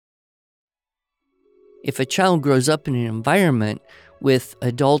If a child grows up in an environment with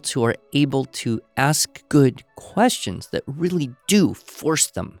adults who are able to ask good questions that really do force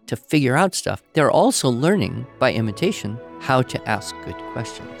them to figure out stuff, they're also learning by imitation how to ask good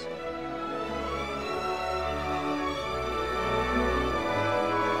questions.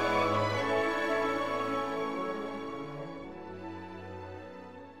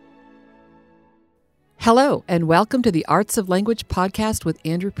 Hello, and welcome to the Arts of Language podcast with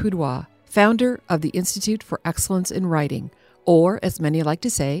Andrew Poudois, founder of the Institute for Excellence in Writing, or as many like to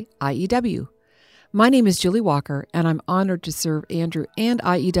say, IEW. My name is Julie Walker, and I'm honored to serve Andrew and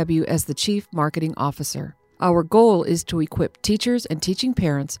IEW as the Chief Marketing Officer. Our goal is to equip teachers and teaching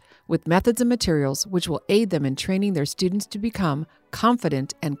parents with methods and materials which will aid them in training their students to become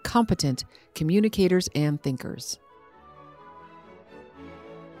confident and competent communicators and thinkers.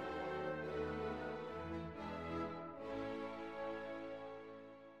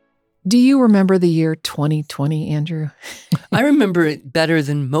 Do you remember the year 2020, Andrew? I remember it better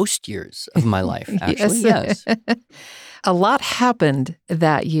than most years of my life, actually, yes. A lot happened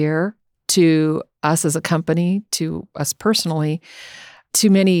that year to us as a company, to us personally,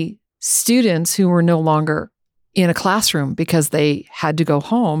 to many students who were no longer in a classroom because they had to go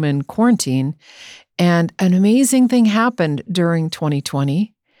home in quarantine. And an amazing thing happened during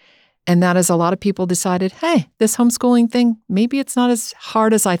 2020. And that is a lot of people decided, hey, this homeschooling thing, maybe it's not as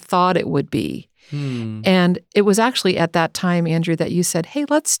hard as I thought it would be. And it was actually at that time, Andrew, that you said, hey,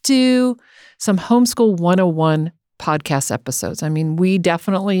 let's do some Homeschool 101 podcast episodes. I mean, we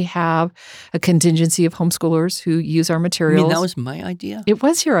definitely have a contingency of homeschoolers who use our materials. You mean that was my idea? It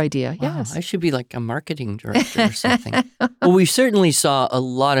was your idea, Wow, yes. I should be like a marketing director or something. Well, we certainly saw a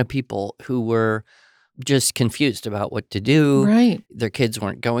lot of people who were just confused about what to do. Right. Their kids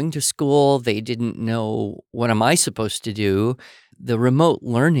weren't going to school. They didn't know, what am I supposed to do? The remote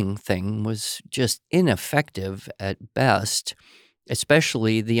learning thing was just ineffective at best,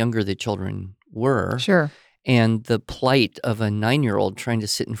 especially the younger the children were. Sure. And the plight of a 9-year-old trying to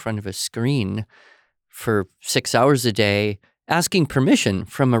sit in front of a screen for 6 hours a day, asking permission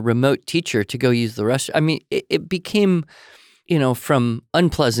from a remote teacher to go use the restroom. I mean, it became, from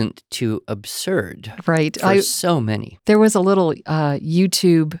unpleasant to absurd. Right. For so many. There was a little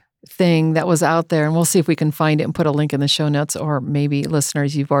YouTube thing that was out there, and we'll see if we can find it and put a link in the show notes, or maybe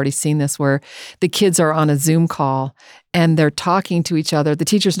listeners, you've already seen this, where the kids are on a Zoom call and they're talking to each other. The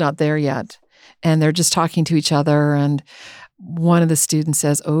teacher's not there yet, and they're just talking to each other, and one of the students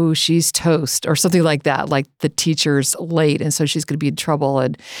says, oh, she's toast, or something like that, like the teacher's late, and so she's going to be in trouble.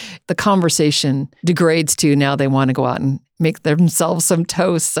 And the conversation degrades to now they want to go out and make themselves some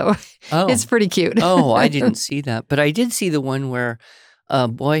toast. So It's pretty cute. Oh, I didn't see that. But I did see the one where a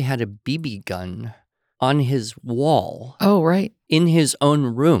boy had a BB gun on his wall. Oh, right. In his own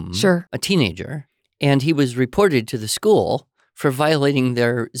room. Sure. A teenager. And he was reported to the school for violating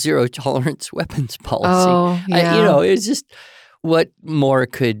their zero tolerance weapons policy. Oh, yeah. It's just what more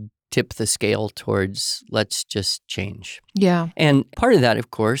could tip the scale towards let's just change. Yeah. And part of that,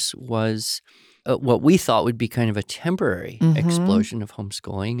 of course, was what we thought would be kind of a temporary explosion of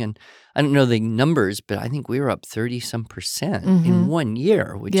homeschooling. And I don't know the numbers, but I think we were up 30-some% in 1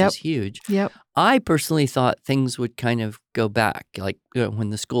 year, which is huge. Yep. I personally thought things would kind of go back, like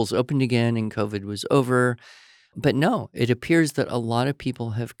when the schools opened again and COVID was over. But no, it appears that a lot of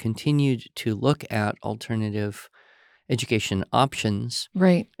people have continued to look at alternative education options.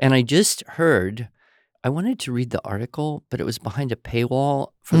 Right. And I just heard, I wanted to read the article, but it was behind a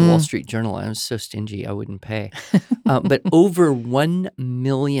paywall for the Wall Street Journal. I was so stingy, I wouldn't pay. But over 1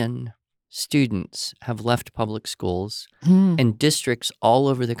 million students have left public schools, and districts all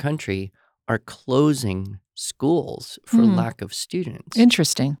over the country are closing schools for lack of students.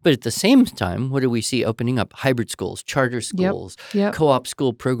 Interesting. But at the same time, what do we see opening up? Hybrid schools, charter schools, co-op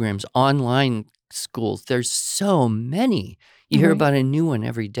school programs, online schools. There's so many. You hear about a new one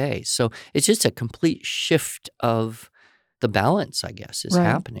every day. So it's just a complete shift of the balance, I guess, is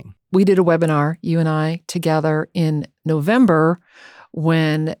happening. We did a webinar, you and I, together in November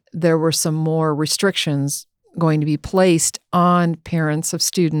when there were some more restrictions going to be placed on parents of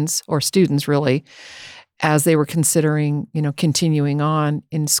students, or students really, as they were considering, continuing on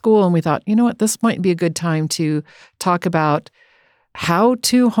in school. And we thought, you know what, this might be a good time to talk about how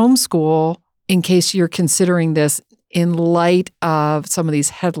to homeschool in case you're considering this in light of some of these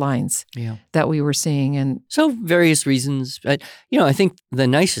headlines that we were seeing. And so various reasons. But, I think the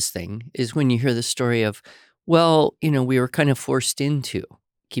nicest thing is when you hear the story of, we were kind of forced into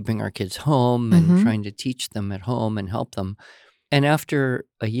keeping our kids home and trying to teach them at home and help them. And after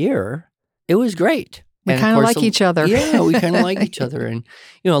a year, it was great. We And of kind of course, like each other. Yeah, we kind of like each other. And,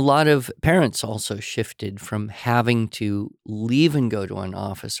 a lot of parents also shifted from having to leave and go to an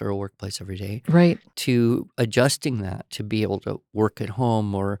office or a workplace every day Right. to adjusting that to be able to work at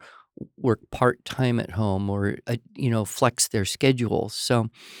home or work part-time at home or, flex their schedules. So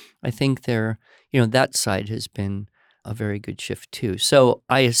I think that side has been a very good shift too. So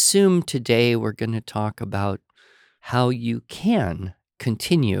I assume today we're going to talk about how you can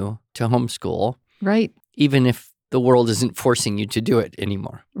continue to homeschool, Right. even if the world isn't forcing you to do it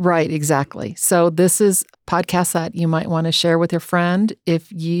anymore. Right, exactly. So this is a podcast that you might want to share with your friend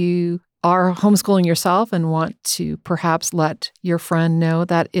if you are homeschooling yourself and want to perhaps let your friend know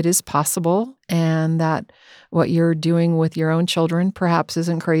that it is possible and that what you're doing with your own children perhaps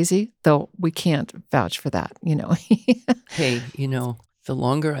isn't crazy, though we can't vouch for that, Hey, the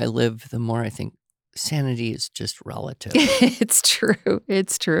longer I live, the more I think sanity is just relative. It's true.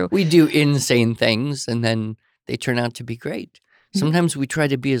 It's true. We do insane things and then they turn out to be great. Sometimes we try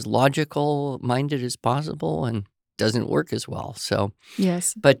to be as logical minded as possible and doesn't work as well. So,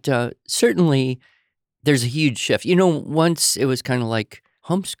 yes. But certainly there's a huge shift. Once it was kind of like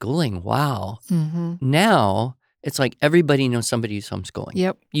homeschooling. Wow. Mm-hmm. Now it's like everybody knows somebody who's homeschooling.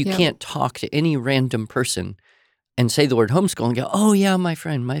 Yep. You can't talk to any random person and say the word homeschool and go, oh yeah, my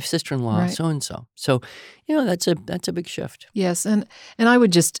friend, my sister-in-law, Right. so-and-so. So, that's a big shift. Yes. And I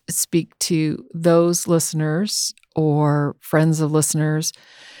would just speak to those listeners or friends of listeners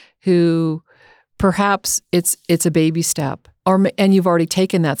who perhaps it's a baby step and you've already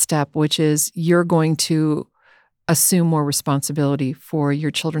taken that step, which is you're going to assume more responsibility for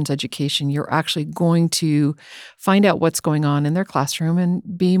your children's education. You're actually going to find out what's going on in their classroom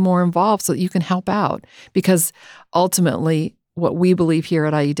and be more involved so that you can help out. Because ultimately, what we believe here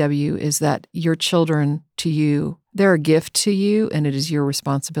at IEW is that your children to you, they're a gift to you, and it is your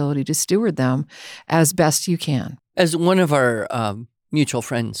responsibility to steward them as best you can. As one of our mutual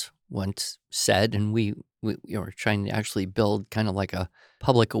friends once said, and we were trying to actually build kind of like a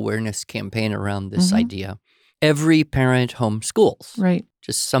public awareness campaign around this idea. Every parent homeschools. Right.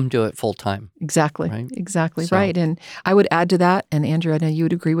 Just some do it full time. Exactly. Right? Exactly. So. Right. And I would add to that, and Andrew, I know you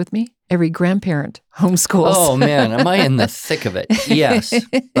would agree with me, every grandparent homeschools. Oh, man. Am I in the thick of it? Yes.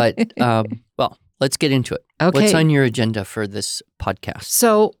 But, well, let's get into it. Okay. What's on your agenda for this podcast?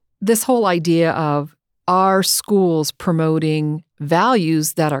 So this whole idea of are schools promoting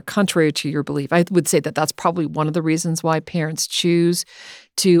values that are contrary to your belief? I would say that that's probably one of the reasons why parents choose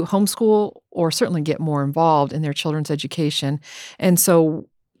to homeschool or certainly get more involved in their children's education. And so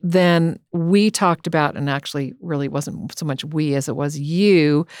then we talked about, and actually really wasn't so much we as it was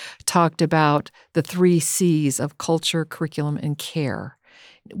you, talked about the 3 C's of culture, curriculum, and care.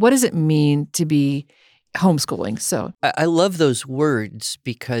 What does it mean to be homeschooling? So I love those words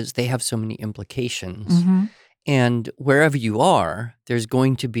because they have so many implications. Mm-hmm. And wherever you are, there's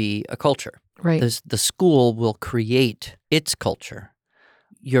going to be a culture. Right. The school will create its culture.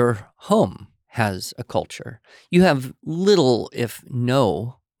 Your home has a culture. You have little, if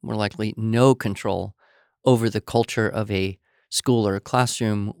no, more likely no control over the culture of a school or a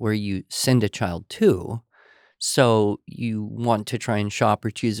classroom where you send a child to. So you want to try and shop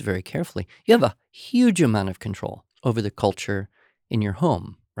or choose very carefully. You have a huge amount of control over the culture in your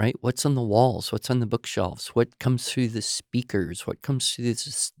home, right? What's on the walls? What's on the bookshelves? What comes through the speakers? What comes through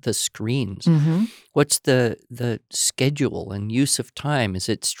the screens? Mm-hmm. What's the schedule and use of time? Is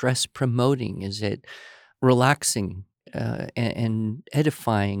it stress promoting? Is it relaxing and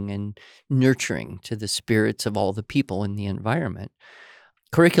edifying and nurturing to the spirits of all the people in the environment?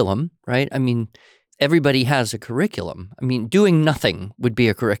 Curriculum, right? I mean, everybody has a curriculum. I mean, doing nothing would be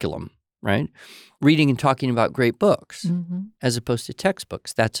a curriculum, right? Reading and talking about great books as opposed to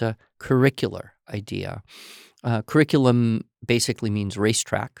textbooks, that's a curricular idea. Curriculum basically means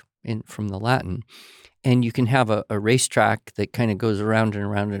racetrack from the Latin. And you can have a racetrack that kind of goes around and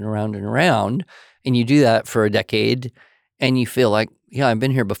around and around and around, and you do that for a decade, and you feel like, yeah, I've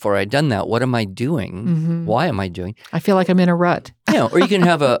been here before. I've done that. What am I doing? Mm-hmm. Why am I doing? I feel like I'm in a rut. Or you can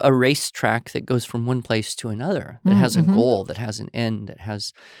have a racetrack that goes from one place to another, that has a goal, that has an end,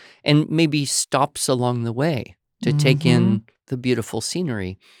 and maybe stops along the way to take in the beautiful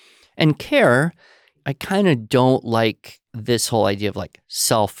scenery. And care, I kind of don't like this whole idea of like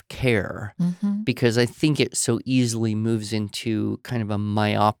self-care because I think it so easily moves into kind of a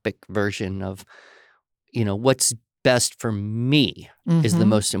myopic version of, what's best for me is the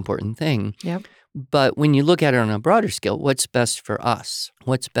most important thing. Yep. But when you look at it on a broader scale, what's best for us?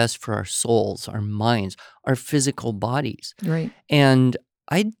 What's best for our souls, our minds, our physical bodies? Right. And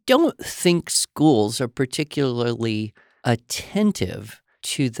I don't think schools are particularly attentive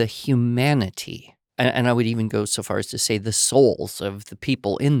to the humanity and I would even go so far as to say the souls of the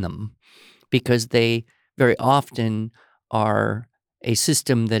people in them, because they very often are a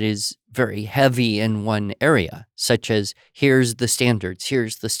system that is very heavy in one area, such as here's the standards,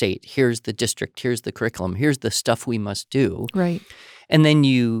 here's the state, here's the district, here's the curriculum, here's the stuff we must do. Right. And then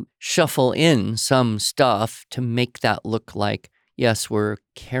you shuffle in some stuff to make that look like, yes, we're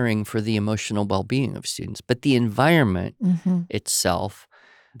caring for the emotional well-being of students, but the environment itself,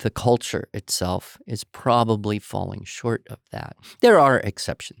 the culture itself is probably falling short of that. There are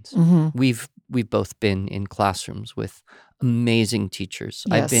exceptions. We've both been in classrooms with amazing teachers.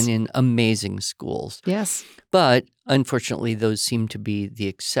 Yes. I've been in amazing schools. Yes. But unfortunately, those seem to be the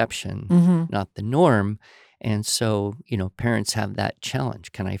exception, not the norm. And so, parents have that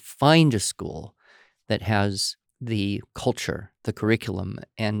challenge. Can I find a school that has the culture, the curriculum,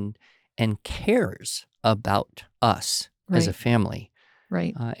 and cares about us as a family?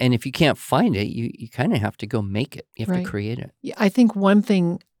 Right. And if you can't find it, you kind of have to go make it. You have to create it. Yeah, I think one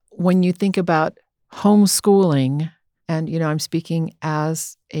thing when you think about homeschooling, and, I'm speaking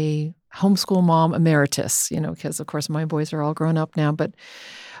as a homeschool mom emeritus, because, of course, my boys are all grown up now. But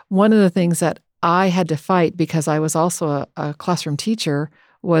one of the things that I had to fight, because I was also a classroom teacher,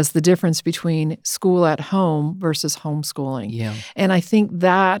 was the difference between school at home versus homeschooling. Yeah. And I think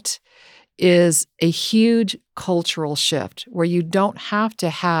that is a huge cultural shift where you don't have to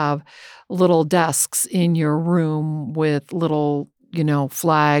have little desks in your room with little,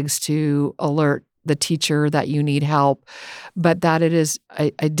 flags to alert the teacher that you need help, but that it is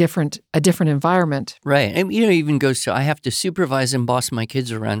a different environment. Right. And, it even goes to I have to supervise and boss my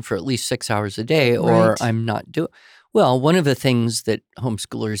kids around for at least 6 hours a day or I'm not doing. Well, one of the things that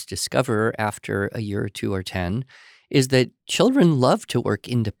homeschoolers discover after a year or 2 or 10 is that children love to work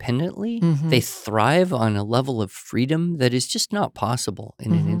independently. They thrive on a level of freedom that is just not possible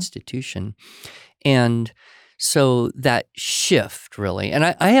in an institution. And so that shift really, and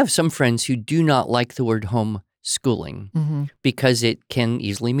I have some friends who do not like the word homeschooling because it can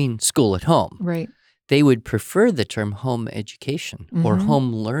easily mean school at home. Right. They would prefer the term home education or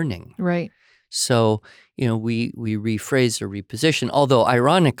home learning. Right. So, we rephrase or reposition, although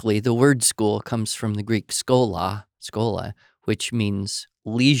ironically, the word school comes from the Greek schola, which means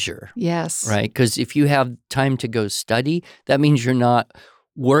leisure. Yes. Right? Because if you have time to go study, that means you're not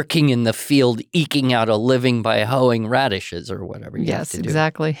working in the field, eking out a living by hoeing radishes or whatever you have to do. Yes,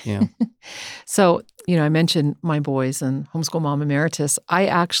 exactly. Yeah. So, I mentioned my boys and homeschool mom emeritus. I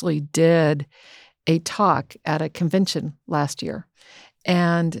actually did a talk at a convention last year.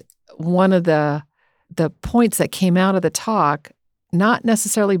 And one of the points that came out of the talk, not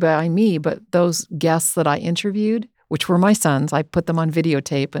necessarily by me, but those guests that I interviewed, which were my sons, I put them on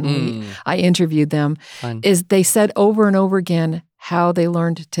videotape and I interviewed them, is they said over and over again how they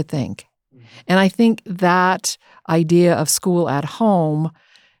learned to think. And I think that idea of school at home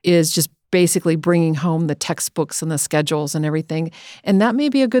is just basically bringing home the textbooks and the schedules and everything. And that may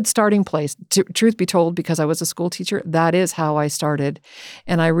be a good starting place. Truth be told, because I was a school teacher, that is how I started.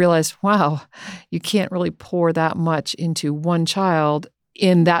 And I realized, wow, you can't really pour that much into one child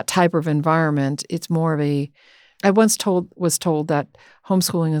in that type of environment. It's more of I once was told that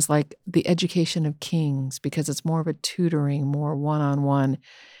homeschooling is like the education of kings because it's more of a tutoring, more one-on-one.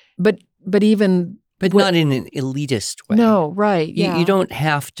 But not in an elitist way. No, right. Yeah. You don't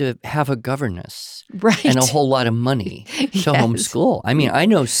have to have a governess right. and a whole lot of money to homeschool. I mean, I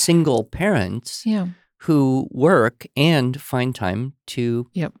know single parents who work and find time to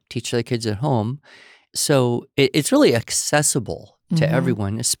teach their kids at home. So it's really accessible to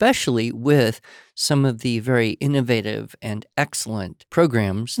everyone, especially with some of the very innovative and excellent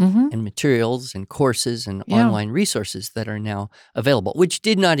programs and materials and courses and online resources that are now available, which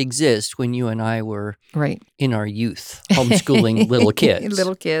did not exist when you and I were in our youth, homeschooling little kids.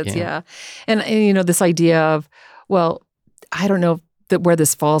 Little kids, yeah. And this idea of, well, I don't know where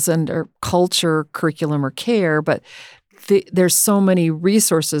this falls under culture, curriculum, or care, but there's so many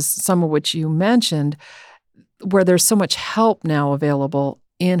resources, some of which you mentioned, where there's so much help now available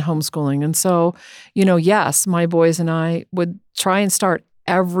in homeschooling. And so, yes, my boys and I would try and start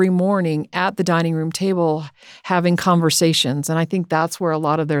every morning at the dining room table having conversations. And I think that's where a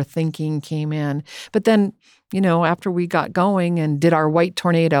lot of their thinking came in. But then, after we got going and did our white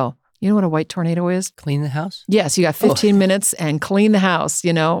tornado, you know what a white tornado is? Clean the house? Yes, you got 15 minutes and clean the house,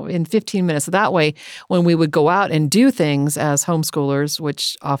 in 15 minutes. So that way, when we would go out and do things as homeschoolers,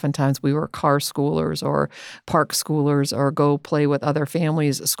 which oftentimes we were car schoolers or park schoolers or go play with other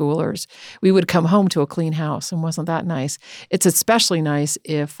families' schoolers, we would come home to a clean house. And wasn't that nice? It's especially nice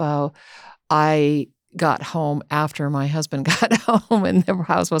if I got home after my husband got home and the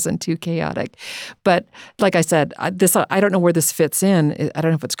house wasn't too chaotic. But like I said, I don't know where this fits in. I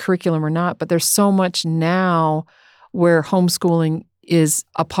don't know if it's curriculum or not, but there's so much now where homeschooling is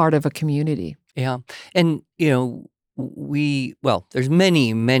a part of a community. Yeah. And, there's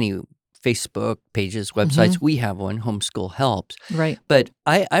many, many Facebook pages, websites. We have one, Homeschool Helps. Right. But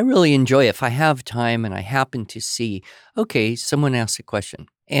I really enjoy, if I have time and I happen to see, okay, someone asks a question.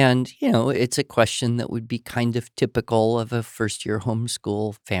 And, it's a question that would be kind of typical of a first-year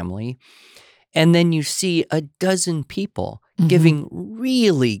homeschool family. And then you see a dozen people giving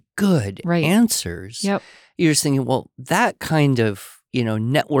really good answers. Yep. You're just thinking, well, that kind of,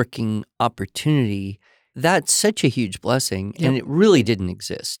 networking opportunity, that's such a huge blessing. Yep. And it really didn't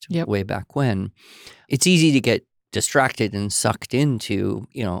exist Yep. way back when. It's easy to get distracted and sucked into,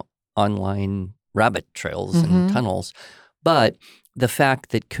 online rabbit trails and tunnels. But the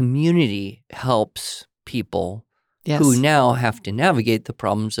fact that community helps people who now have to navigate the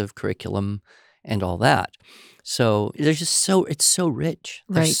problems of curriculum and all that. So there's just it's so rich.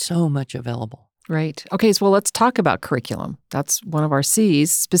 There's so much available. Right. Okay, so let's talk about curriculum. That's one of our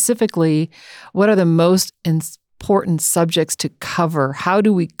C's. Specifically, what are the most important subjects to cover? How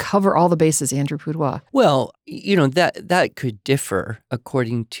do we cover all the bases, Andrew Poudois? Well, that could differ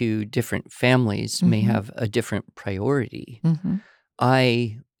according to different families, may have a different priority.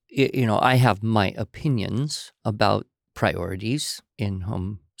 I have my opinions about priorities in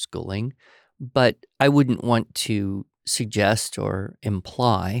homeschooling, but I wouldn't want to suggest or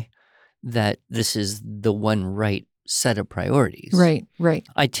imply that this is the one right set of priorities. Right, right.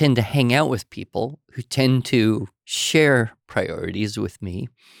 I tend to hang out with people who tend to share priorities with me,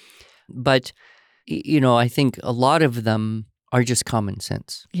 but I think a lot of them are just common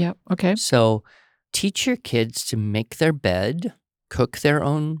sense. Yeah, okay. So teach your kids to make their bed, cook their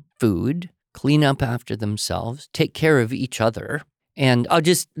own food, clean up after themselves, take care of each other. And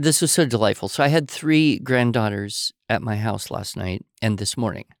this was so delightful. So I had 3 granddaughters at my house last night and this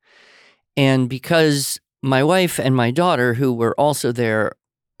morning. And because my wife and my daughter, who were also there,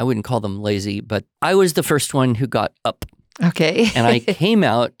 I wouldn't call them lazy, but I was the first one who got up. Okay. And I came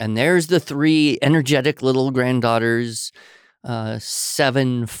out, and there's the 3 energetic little granddaughters,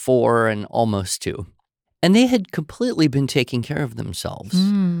 7, 4, and almost 2. And they had completely been taking care of themselves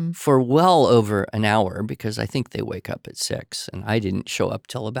for well over an hour, because I think they wake up at 6, and I didn't show up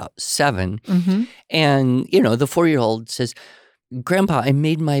till about 7. And, the 4-year-old says, "Grandpa, I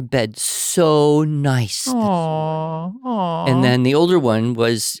made my bed so nice this morning." Aww. And then the older one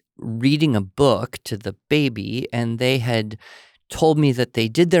was reading a book to the baby, and they had told me that they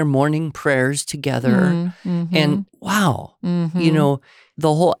did their morning prayers together. And wow,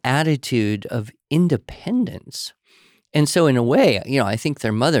 the whole attitude of independence. And so in a way, I think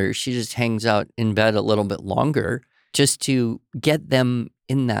their mother, she just hangs out in bed a little bit longer just to get them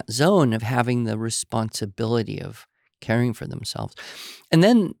in that zone of having the responsibility of caring for themselves. And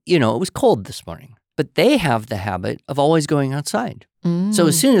then, it was cold this morning, but they have the habit of always going outside. So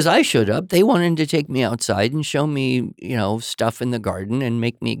as soon as I showed up, they wanted to take me outside and show me, stuff in the garden and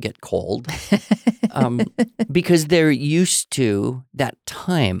make me get cold because they're used to that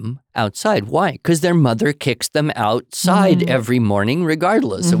time outside. Why? Because their mother kicks them outside every morning,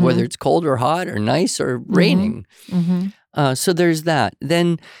 regardless of whether it's cold or hot or nice or raining. So there's that.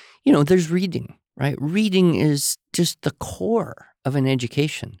 Then, there's reading. Right? Reading is just the core of an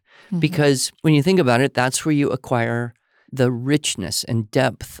education because when you think about it, that's where you acquire the richness and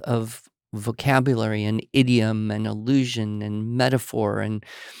depth of vocabulary and idiom and allusion and metaphor and,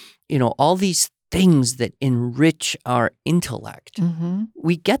 all these things that enrich our intellect.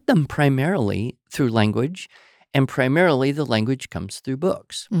 We get them primarily through language, and primarily the language comes through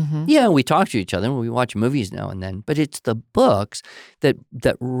books. Yeah, we talk to each other and we watch movies now and then, but it's the books that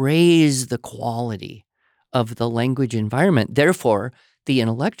raise the quality of the language environment, therefore the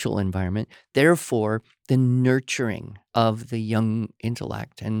intellectual environment, therefore the nurturing of the young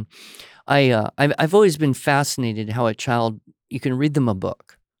intellect. And I've always been fascinated how a child, you can read them a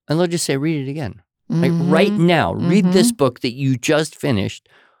book and they'll just say, read it again. Like right now, read this book that you just finished.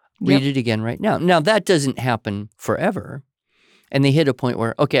 Read it again right now. Now, that doesn't happen forever. And they hit a point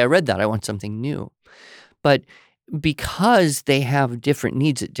where, okay, I read that. I want something new. But because they have different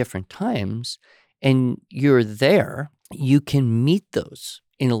needs at different times and you're there, you can meet those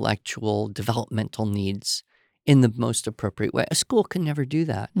intellectual, developmental needs in the most appropriate way. A school can never do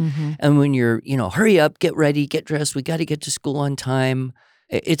that. And when you're, hurry up, get ready, get dressed, we got to get to school on time,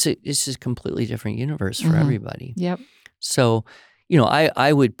 it's a completely different universe for everybody. Yep. So,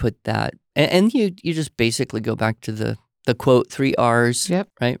 I would put that, and you just basically go back to the quote, 3 R's,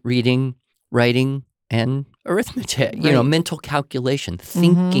 right? Reading, writing, and arithmetic, Right. mental calculation,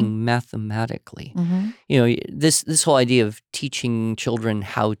 thinking mathematically. This whole idea of teaching children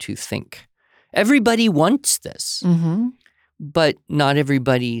how to think. Everybody wants this, but not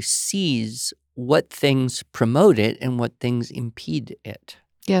everybody sees what things promote it and what things impede it.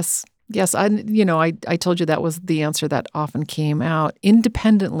 Yes. Yes, I told you that was the answer that often came out.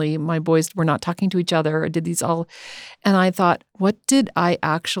 Independently, my boys were not talking to each other. I did these all, and I thought, what did I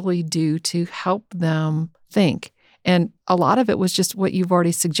actually do to help them think? And a lot of it was just what you've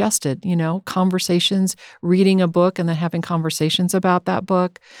already suggested, conversations, reading a book and then having conversations about that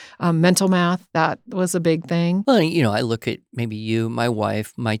book. Mental math, that was a big thing. Well, I look at maybe you, my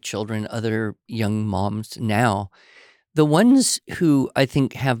wife, my children, other young moms now. The ones who I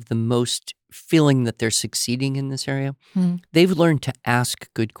think have the most feeling that they're succeeding in this area, they've learned to ask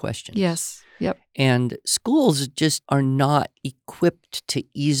good questions. Yes. Yep. And schools just are not equipped to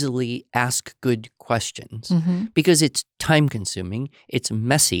easily ask good questions because it's time consuming, it's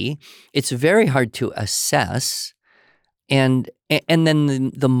messy, it's very hard to assess, and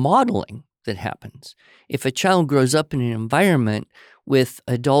then the modeling that happens. If a child grows up in an environment with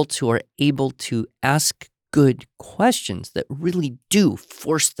adults who are able to ask good questions that really do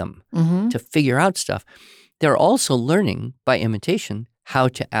force them to figure out stuff, they're also learning by imitation how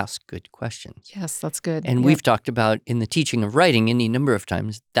to ask good questions. Yes, that's good. And we've talked about in the teaching of writing any number of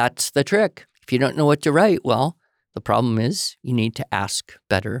times, that's the trick. If you don't know what to write, well, the problem is you need to ask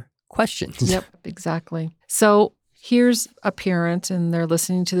better questions. Yep, exactly. So here's a parent and they're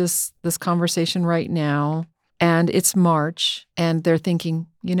listening to this conversation right now, and it's March, and they're thinking,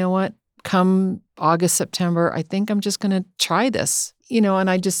 you know what? Come August, September, I think I'm just going to try this. And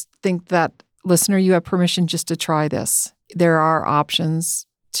I just think that, listener, you have permission just to try this. There are options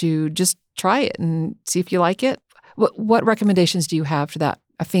to just try it and see if you like it. What recommendations do you have for that?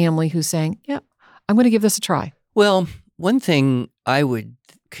 A family who's saying, yeah, I'm going to give this a try. Well, one thing I would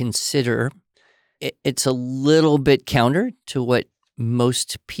consider, it's a little bit counter to what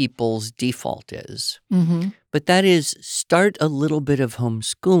most people's default is. But that is start a little bit of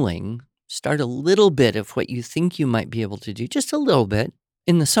homeschooling, start a little bit of what you think you might be able to do, just a little bit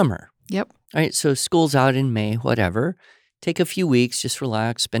in the summer. Yep. All right, so school's out in May, whatever. Take a few weeks, just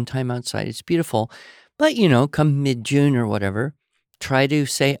relax, spend time outside. It's beautiful. But, come mid-June or whatever, try to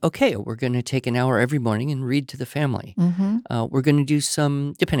say, okay, we're going to take an hour every morning and read to the family. We're going to do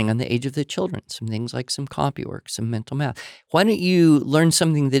some, depending on the age of the children, some things like some copywork, some mental math. Why don't you learn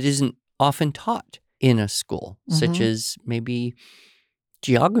something that isn't often taught in a school, such as maybe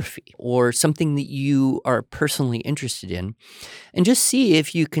geography or something that you are personally interested in, and just see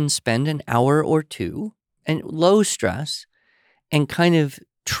if you can spend an hour or two and low stress and kind of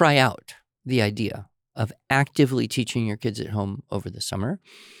try out the idea of actively teaching your kids at home over the summer.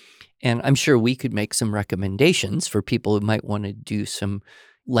 And I'm sure we could make some recommendations for people who might want to do some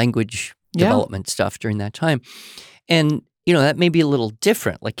language development stuff during that time. And that may be a little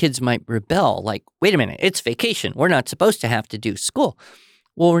different. Like kids might rebel, like, wait a minute, it's vacation. We're not supposed to have to do school.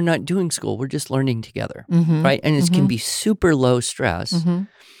 Well, we're not doing school. We're just learning together, right? And it can be super low stress.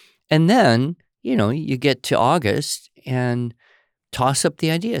 And then, you get to August and toss up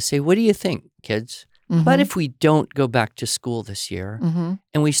the idea. Say, what do you think, kids? But if we don't go back to school this year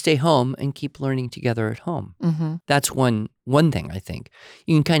and we stay home and keep learning together at home? That's one thing I think.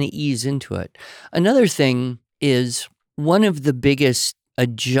 You can kind of ease into it. Another thing is one of the biggest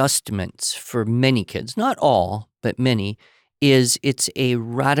adjustments for many kids, not all, but many, is it's a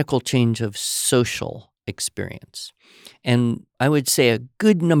radical change of social experience. And I would say a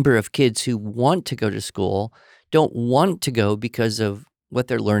good number of kids who want to go to school don't want to go because of what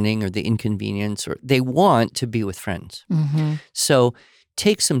they're learning or the inconvenience, or they want to be with friends. So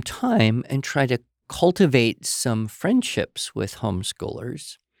take some time and try to cultivate some friendships with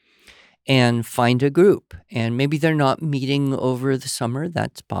homeschoolers and find a group. And maybe they're not meeting over the summer,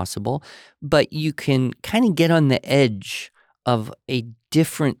 that's possible, but you can kind of get on the edge of a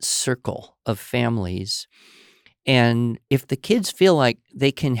different circle of families. And if the kids feel like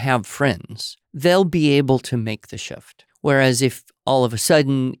they can have friends, they'll be able to make the shift. Whereas if all of a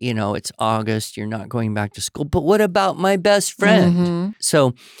sudden, it's August, you're not going back to school, but what about my best friend?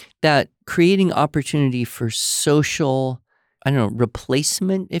 So that creating opportunity for social,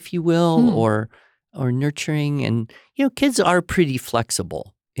 replacement, if you will, or nurturing. And, kids are pretty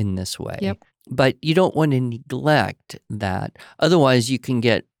flexible in this way. Yep. But you don't want to neglect that. Otherwise, you can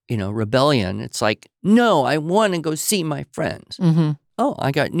get, rebellion. It's like, no, I want to go see my friends. Oh,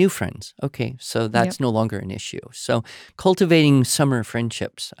 I got new friends. Okay, so that's no longer an issue. So cultivating summer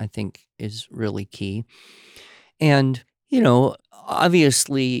friendships, I think, is really key. And,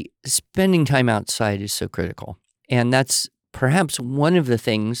 Obviously, spending time outside is so critical. And that's perhaps one of the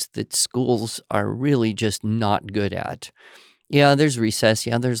things that schools are really just not good at. Yeah, there's recess.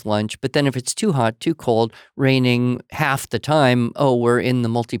 Yeah, there's lunch. But then if it's too hot, too cold, raining half the time, oh, we're in the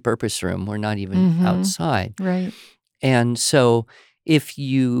multipurpose room. We're not even outside. Right. And so if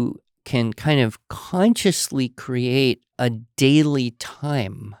you can kind of consciously create a daily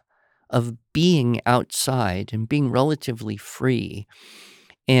time of being outside and being relatively free,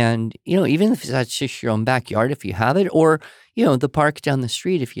 and, even if that's just your own backyard, if you have it, or, the park down the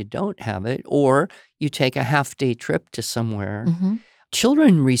street if you don't have it, or you take a half-day trip to somewhere,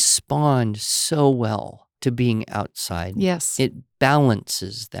 children respond so well to being outside. Yes. It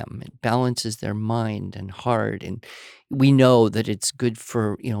balances them. It balances their mind and heart. And we know that it's good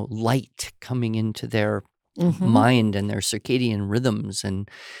for, light coming into their mind and their circadian rhythms.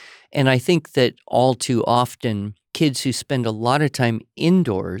 And I think that all too often, kids who spend a lot of time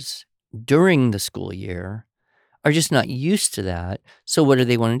indoors during the school year are just not used to that. So what do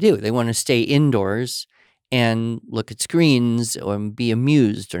they want to do? They want to stay indoors and look at screens or be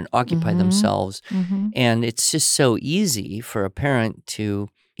amused or occupy themselves. And it's just so easy for a parent to,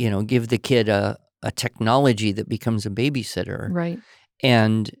 give the kid a technology that becomes a babysitter. Right.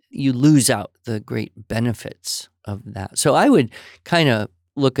 And you lose out the great benefits of that. So I would kind of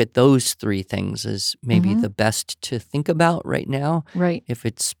look at those three things as maybe the best to think about right now. Right. If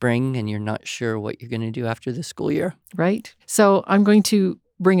it's spring and you're not sure what you're going to do after the school year. Right. So I'm going to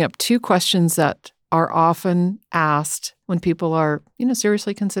bring up two questions that are often asked when people are,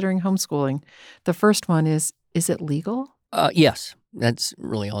 seriously considering homeschooling. The first one is it legal? Yes. That's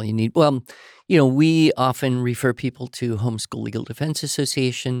really all you need. Well, we often refer people to Homeschool Legal Defense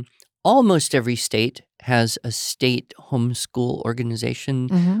Association. Almost every state has a state homeschool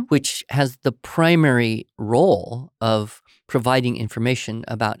organization, which has the primary role of providing information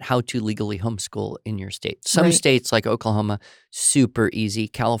about how to legally homeschool in your state. Some states, like Oklahoma, super easy.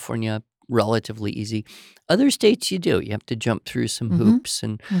 California, relatively easy. Other states, you do. You have to jump through some hoops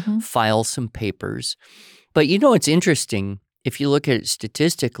and file some papers. But it's interesting. If you look at it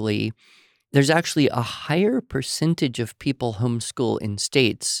statistically, there's actually a higher percentage of people homeschool in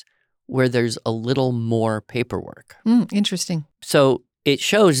states where there's a little more paperwork. Interesting. So it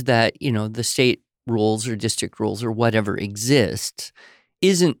shows that, the state rules or district rules or whatever exists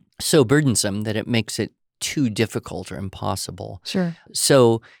isn't so burdensome that it makes it too difficult or impossible. Sure.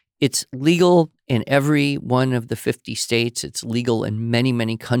 So it's legal in every one of the 50 states. It's legal in many,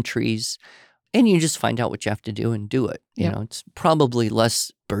 many countries. And you just find out what you have to do and do it. It's probably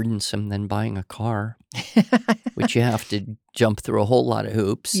less burdensome than buying a car, which you have to jump through a whole lot of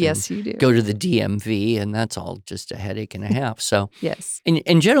hoops. Yes, you do. Go to the DMV, and that's all just a headache and a half. So, yes.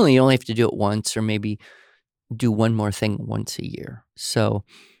 And generally, you only have to do it once or maybe do one more thing once a year. So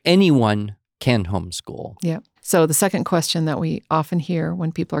anyone can homeschool. Yeah. So the second question that we often hear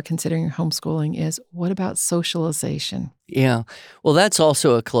when people are considering homeschooling is, what about socialization? Yeah. Well, that's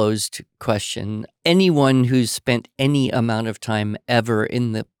also a closed question. Anyone who's spent any amount of time ever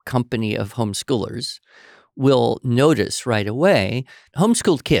in the company of homeschoolers will notice right away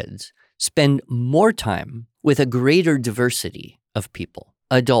homeschooled kids spend more time with a greater diversity of people,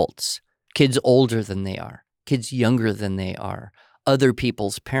 adults, kids older than they are, kids younger than they are, other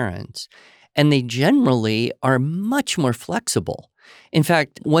people's parents. And they generally are much more flexible. In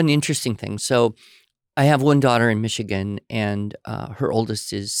fact, one interesting thing. So I have one daughter in Michigan, and her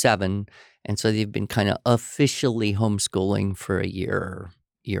oldest is 7. And so they've been kind of officially homeschooling for a year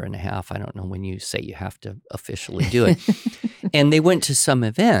and a half. I don't know when you say you have to officially do it. And they went to some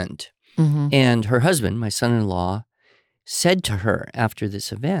event. And her husband, my son-in-law, said to her after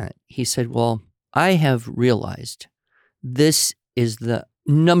this event, he said, well, I have realized this is the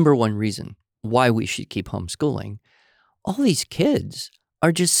number one reason why we should keep homeschooling. All these kids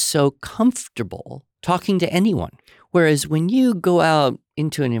are just so comfortable talking to anyone. Whereas when you go out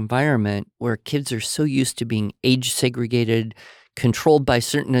into an environment where kids are so used to being age segregated, controlled by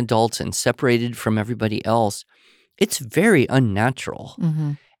certain adults and separated from everybody else, it's very unnatural.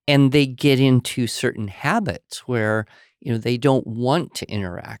 And they get into certain habits where, they don't want to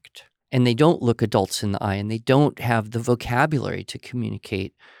interact and they don't look adults in the eye and they don't have the vocabulary to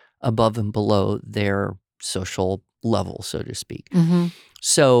communicate above and below their social level, so to speak.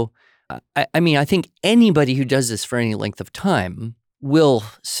 So, I think anybody who does this for any length of time will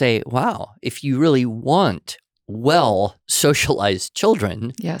say, wow, if you really want well-socialized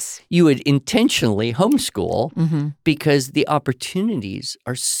children, yes, you would intentionally homeschool because the opportunities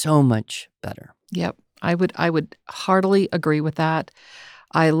are so much better. Yep. I would heartily agree with that.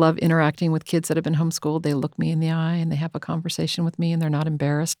 I love interacting with kids that have been homeschooled. They look me in the eye and they have a conversation with me and they're not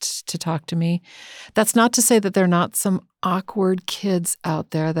embarrassed to talk to me. That's not to say that there are not some awkward kids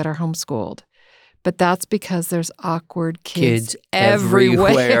out there that are homeschooled, but that's because there's awkward kids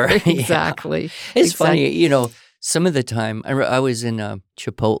everywhere. Exactly. It's funny, some of the time I was in a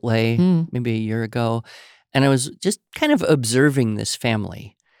Chipotle maybe a year ago, and I was just kind of observing this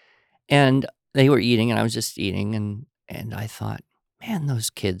family. And they were eating, and I was just eating, and I thought, man, those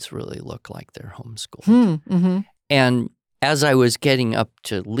kids really look like they're homeschooled. And as I was getting up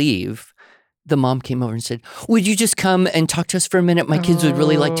to leave, the mom came over and said, would you just come and talk to us for a minute? My kids would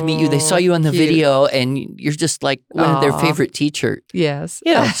really like to meet you. They saw you on the video, and you're just like one of their favorite teachers. Yes.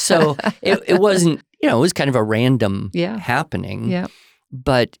 So it wasn't, it was kind of a random happening. Yeah.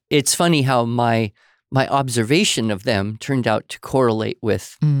 But it's funny how my observation of them turned out to correlate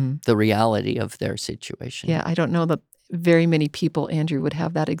with the reality of their situation. Yeah, I don't know that very many people, Andrew, would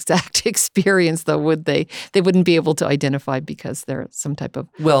have that exact experience, though, would they? They wouldn't be able to identify because they're some type of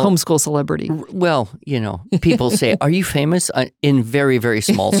homeschool celebrity. Well, people say, are you famous? In very, very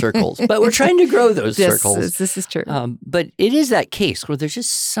small circles. But we're trying to grow those circles. This is true. But it is that case where there's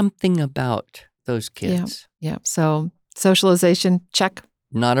just something about those kids. Yeah. So socialization, check.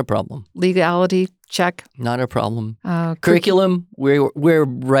 Not a problem. Legality, check. Not a problem. Curriculum, we're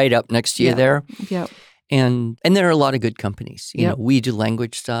right up next to you there. Yeah. And there are a lot of good companies. We do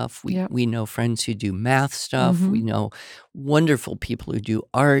language stuff. Yep. We know friends who do math stuff. We know wonderful people who do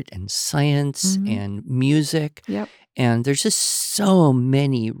art and science and music. Yep. And there's just so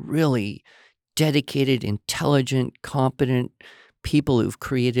many really dedicated, intelligent, competent people who've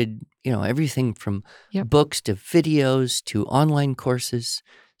created, everything from books to videos to online courses.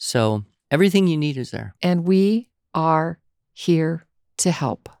 So everything you need is there. And we are here to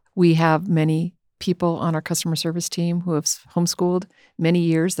help. We have many people on our customer service team who have homeschooled many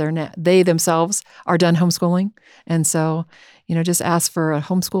years. They themselves are done homeschooling. And so, just ask for a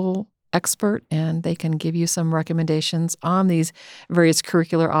homeschool expert and they can give you some recommendations on these various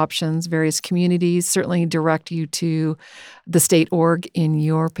curricular options, various communities, certainly direct you to the state org in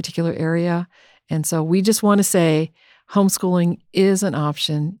your particular area. And so we just want to say homeschooling is an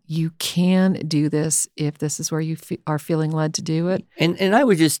option. You can do this if this is where you are feeling led to do it. And I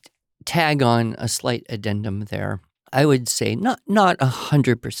would just tag on a slight addendum there. I would say not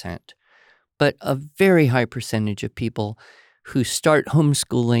 100%, but a very high percentage of people who start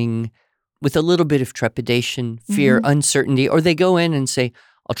homeschooling with a little bit of trepidation, fear, uncertainty, or they go in and say,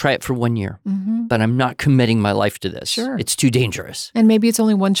 I'll try it for 1 year, but I'm not committing my life to this. Sure. It's too dangerous. And maybe it's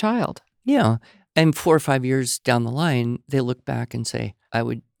only one child. Yeah. And 4 or 5 years down the line, they look back and say, I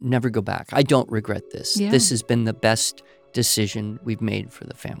would never go back. I don't regret this. Yeah. This has been the best decision we've made for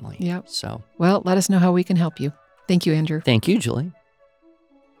the family. Yep. So, well, let us know how we can help you. Thank you, Andrew. Thank you, Julie.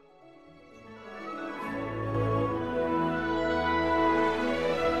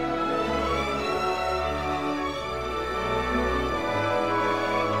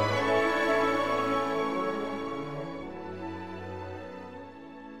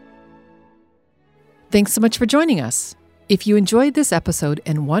 Thanks so much for joining us. If you enjoyed this episode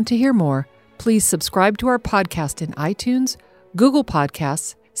and want to hear more, please subscribe to our podcast in iTunes, Google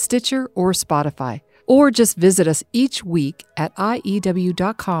Podcasts, Stitcher, or Spotify, or just visit us each week at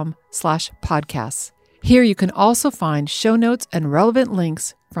iew.com/podcasts. Here you can also find show notes and relevant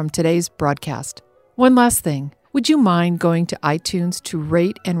links from today's broadcast. One last thing, would you mind going to iTunes to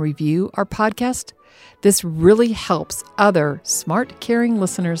rate and review our podcast? This really helps other smart, caring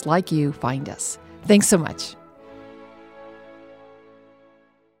listeners like you find us. Thanks so much.